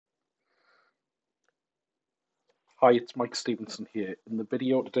Hi, it's Mike Stevenson here. In the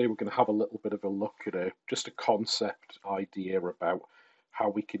video today, we're going to have a little bit of a look at just a concept idea about how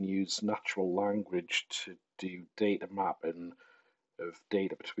we can use natural language to do data mapping of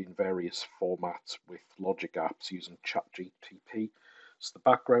data between various formats with logic apps using ChatGPT. So the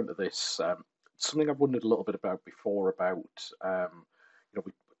background to this, something I've wondered a little bit about before about,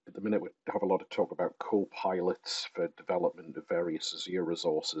 we at the minute we have a lot of talk about co-pilots for development of various Azure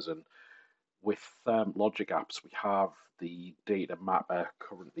resources, and with Logic Apps, we have the data mapper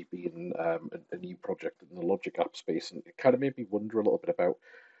currently being a new project in the Logic App space, and it kind of made me wonder a little bit about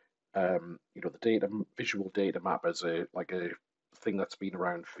the data visual data mapper as a thing that's been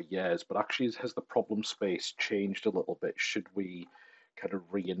around for years, but actually has the problem space changed a little bit? Should we kind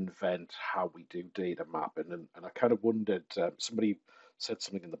of reinvent how we do data mapping? And I kind of wondered, somebody said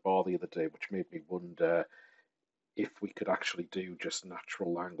something in the bar the other day, which made me wonder if we could actually do just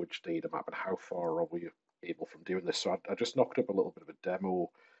natural language data map and how far are we able from doing this. So I just knocked up a little bit of a demo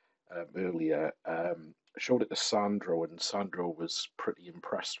earlier, showed it to Sandro, and Sandro was pretty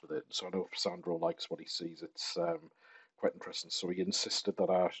impressed with it. So I know if Sandro likes what he sees, it's quite interesting. So he insisted that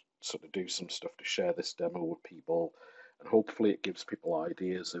I sort of do some stuff to share this demo with people, and hopefully it gives people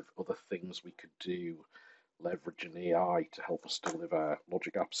ideas of other things we could do leveraging AI to help us deliver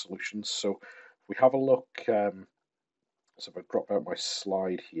logic app solutions. So if we have a look, so if I drop out my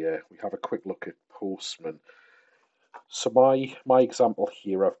slide here, we have a quick look at Postman. So my example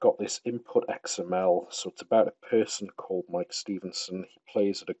here, I've got this input XML. So it's about a person called Mike Stevenson. He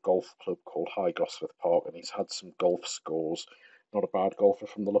plays at a golf club called High Gosforth Park, and he's had some golf scores. Not a bad golfer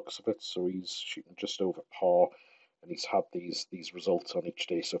from the looks of it. So he's shooting just over par, and he's had these results on each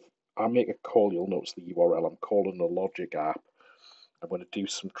day. So if I make a call, you'll notice the URL. I'm calling the Logic app. I'm going to do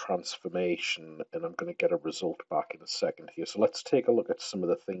some transformation, and I'm going to get a result back in a second here. So let's take a look at some of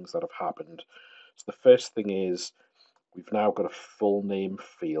the things that have happened. So the first thing is we've now got a full name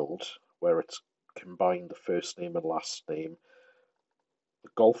field where it's combined the first name and last name.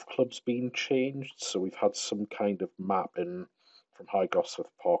 The golf club's been changed, so we've had some kind of mapping from High Gosforth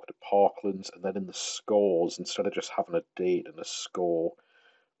Park to Parklands, and then in the scores, instead of just having a date and a score,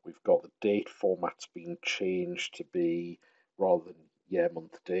 we've got the date format's been changed to be, rather than year,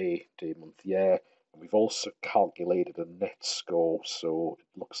 month, day, day, month, year. And we've also calculated a net score, so it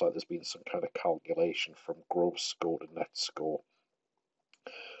looks like there's been some kind of calculation from gross score to net score.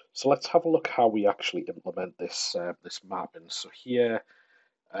 So let's have a look how we actually implement this mapping. So here,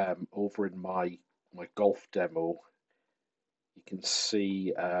 over in my golf demo, you can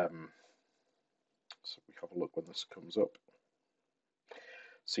see. So we have a look when this comes up.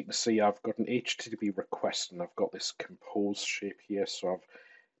 So you can see I've got an HTTP request and I've got this compose shape here. So I've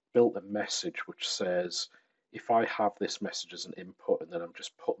built a message which says if I have this message as an input, and then I'm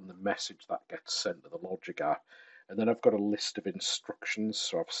just putting the message that gets sent to the Logic app. And then I've got a list of instructions.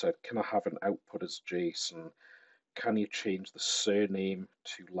 So I've said, can I have an output as JSON? Can you change the surname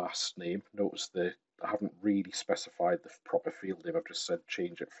to last name? Notice that I haven't really specified the proper field name. I've just said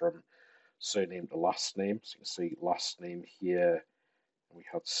change it from surname to last name. So you can see last name here. We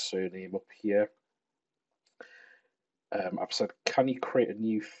had surname up here. I've said, can you create a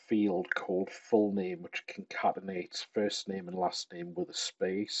new field called full name, which concatenates first name and last name with a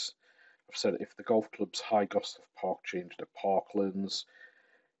space? I've said, if the golf club's High Gosforth Park changed to Parklands,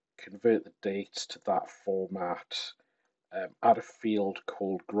 convert the dates to that format, add a field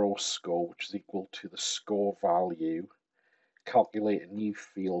called gross score, which is equal to the score value, calculate a new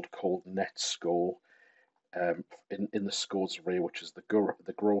field called net score, in the scores array, which is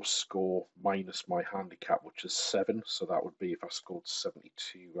the gross score minus my handicap, which is 7. So that would be if I scored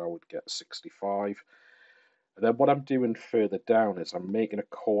 72, I would get 65. And then what I'm doing further down is I'm making a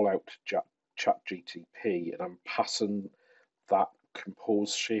call out to ChatGPT, and I'm passing that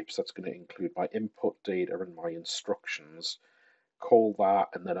compose shape. So that's going to include my input data and my instructions. Call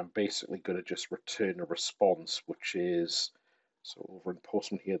that, and then I'm basically going to just return a response, which is, so over in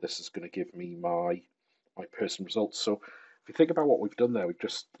Postman here, this is going to give me my person results. So if you think about what we've done there, we've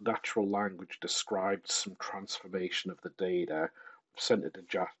just natural language described some transformation of the data, sent it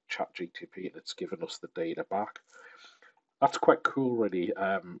to ChatGPT, and it's given us the data back. That's quite cool, really.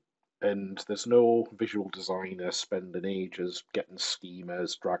 And there's no visual designer spending ages getting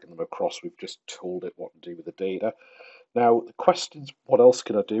schemas, dragging them across. We've just told it what to do with the data. Now, the question is, what else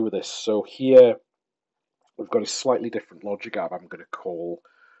can I do with this? So here, we've got a slightly different logic app I'm going to call,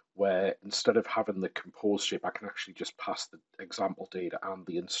 where instead of having the compose shape, I can actually just pass the example data and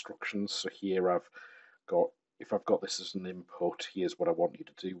the instructions. So here if I've got this as an input, here's what I want you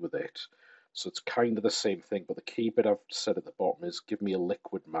to do with it. So it's kind of the same thing, but the key bit I've said at the bottom is give me a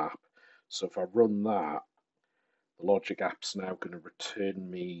liquid map. So if I run that, the logic app's now going to return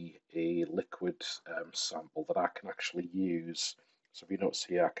me a liquid sample that I can actually use. So if you notice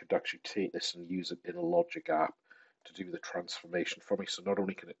here, I could actually take this and use it in a logic app to do the transformation for me. So not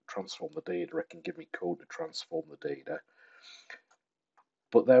only can it transform the data, it can give me code to transform the data.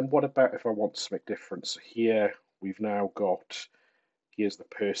 But then what about if I want something different? So here we've now got, here's the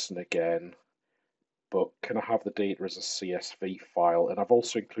person again, but can I have the data as a CSV file? And I've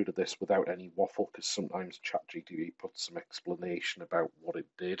also included this without any waffle because sometimes ChatGPT puts some explanation about what it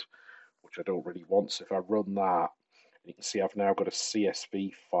did, which I don't really want. So if I run that, you can see I've now got a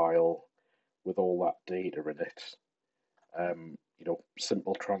CSV file with all that data in it.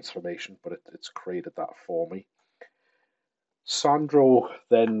 Simple transformation, but it's created that for me. Sandro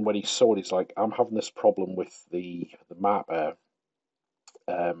then, when he saw it, he's like, I'm having this problem with the mapper.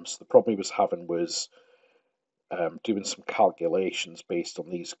 So the problem he was having was doing some calculations based on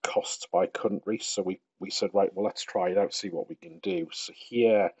these costs by country. So we said, right, well, let's try it out, see what we can do. So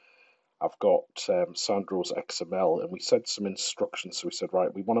here I've got Sandro's XML, and we said some instructions. So we said,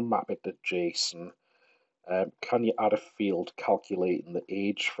 right, we want to map it to JSON. Can you add a field calculating the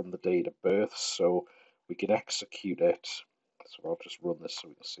age from the date of birth? So we can execute it. So I'll just run this so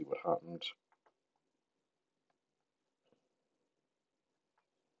we can see what happened.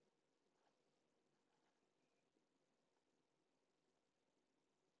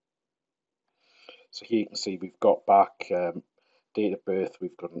 So here you can see we've got back date of birth,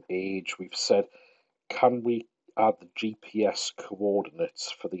 we've got an age, we've said, can we add the GPS coordinates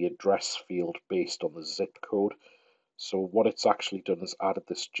for the address field based on the zip code? So what it's actually done is added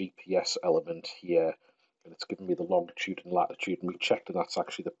this GPS element here, and it's given me the longitude and latitude, and we checked, and that's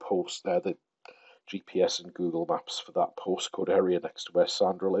actually the GPS in Google Maps for that postcode area next to where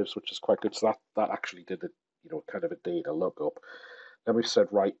Sandra lives, which is quite good. So that actually did kind of a data lookup. Then we've said,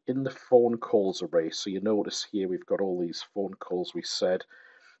 right, in the phone calls array, so you notice here we've got all these phone calls. We said,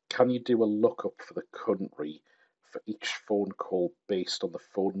 can you do a lookup for the country for each phone call based on the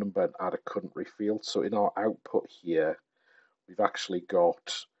phone number and add a country field? So in our output here, we've actually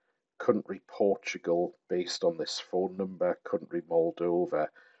got country Portugal based on this phone number, country Moldova.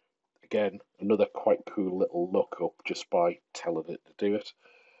 Again, another quite cool little lookup just by telling it to do it.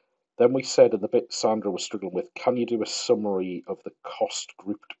 Then we said in the bit Sandra was struggling with, can you do a summary of the cost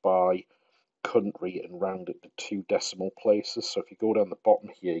grouped by country and round it to 2 decimal places? So if you go down the bottom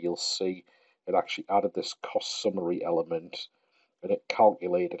here, you'll see it actually added this cost summary element, and it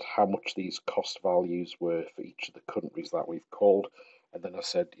calculated how much these cost values were for each of the countries that we've called. And then I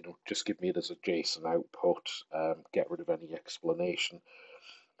said, just give me it as a JSON output, get rid of any explanation.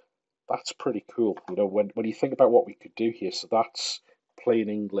 That's pretty cool. When you think about what we could do here, so that's plain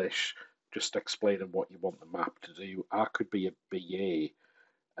English, just explaining what you want the map to do. I could be a BA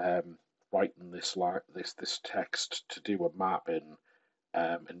writing this text to do a mapping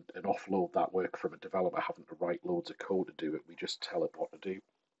and offload that work from a developer having to write loads of code to do it. We just tell it what to do.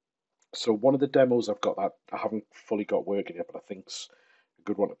 So one of the demos I've got that I haven't fully got working yet, but I think's a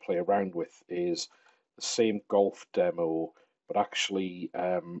good one to play around with is the same golf demo, but actually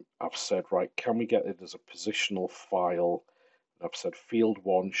I've said, right, can we get it as a positional file? And I've said field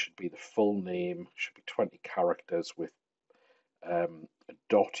 1 should be the full name, should be 20 characters with a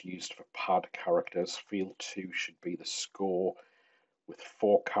dot used for pad characters. Field 2 should be the score with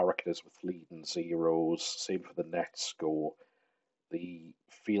 4 characters with leading zeros. Same for the net score. The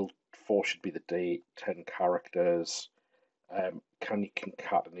field 4 should be the date, 10 characters. Can you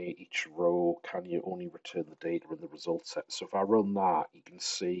concatenate each row? Can you only return the data in the result set? So if I run that, you can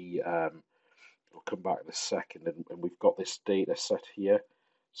see, we'll come back in a second, and we've got this data set here.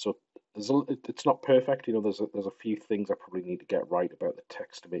 So it's not perfect. There's a few things I probably need to get right about the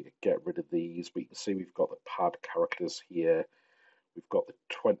text to make it get rid of these. But you can see we've got the pad characters here. We've got the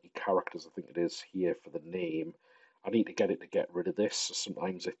 20 characters, I think it is, here for the name. I need to get it to get rid of this. So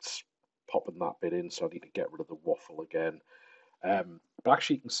sometimes it's popping that bit in, so I need to get rid of the waffle again. But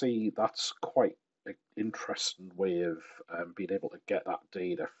actually, you can see that's quite an interesting way of being able to get that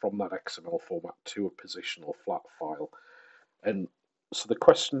data from that XML format to a positional flat file. And so the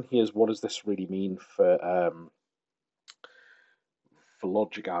question here is, what does this really mean for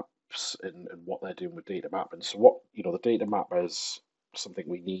logic apps and what they're doing with data mapping? So the data map is something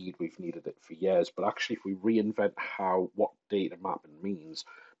we need. We've needed it for years, but actually, if we reinvent what data mapping means,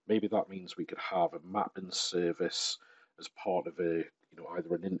 maybe that means we could have a mapping service as part of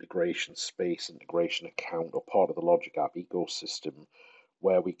either an integration space, integration account, or part of the logic app ecosystem,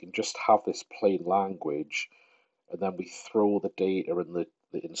 where we can just have this plain language, and then we throw the data and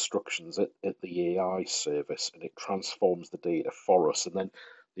the instructions at the AI service, and it transforms the data for us. And then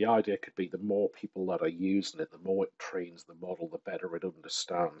the idea could be the more people that are using it, the more it trains the model, the better it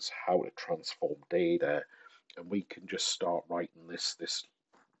understands how to transform data, and we can just start writing this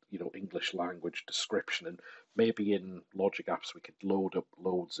English language description, and maybe in Logic Apps we could load up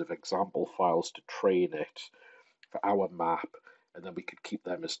loads of example files to train it for our map, and then we could keep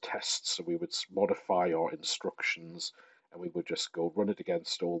them as tests. So we would modify our instructions, and we would just go run it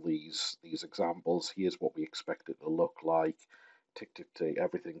against all these examples. Here's what we expect it to look like. Tick tick tick,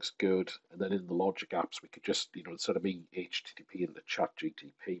 everything's good. And then in the Logic Apps, we could just instead of me HTTP into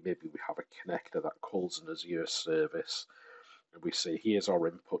ChatGPT, maybe we have a connector that calls an Azure service, and we say, here's our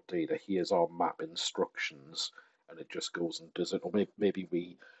input data, here's our map instructions, and it just goes and does it. Or maybe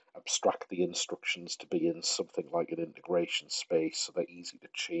we abstract the instructions to be in something like an integration space so they're easy to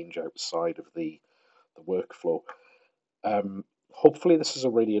change outside of the workflow. Hopefully, this is a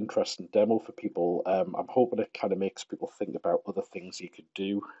really interesting demo for people. I'm hoping it kind of makes people think about other things you could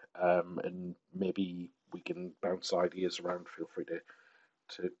do, and maybe we can bounce ideas around. Feel free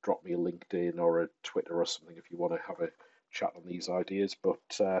to drop me a LinkedIn or a Twitter or something if you want to have a chat on these ideas. But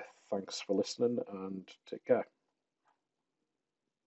thanks for listening and take care.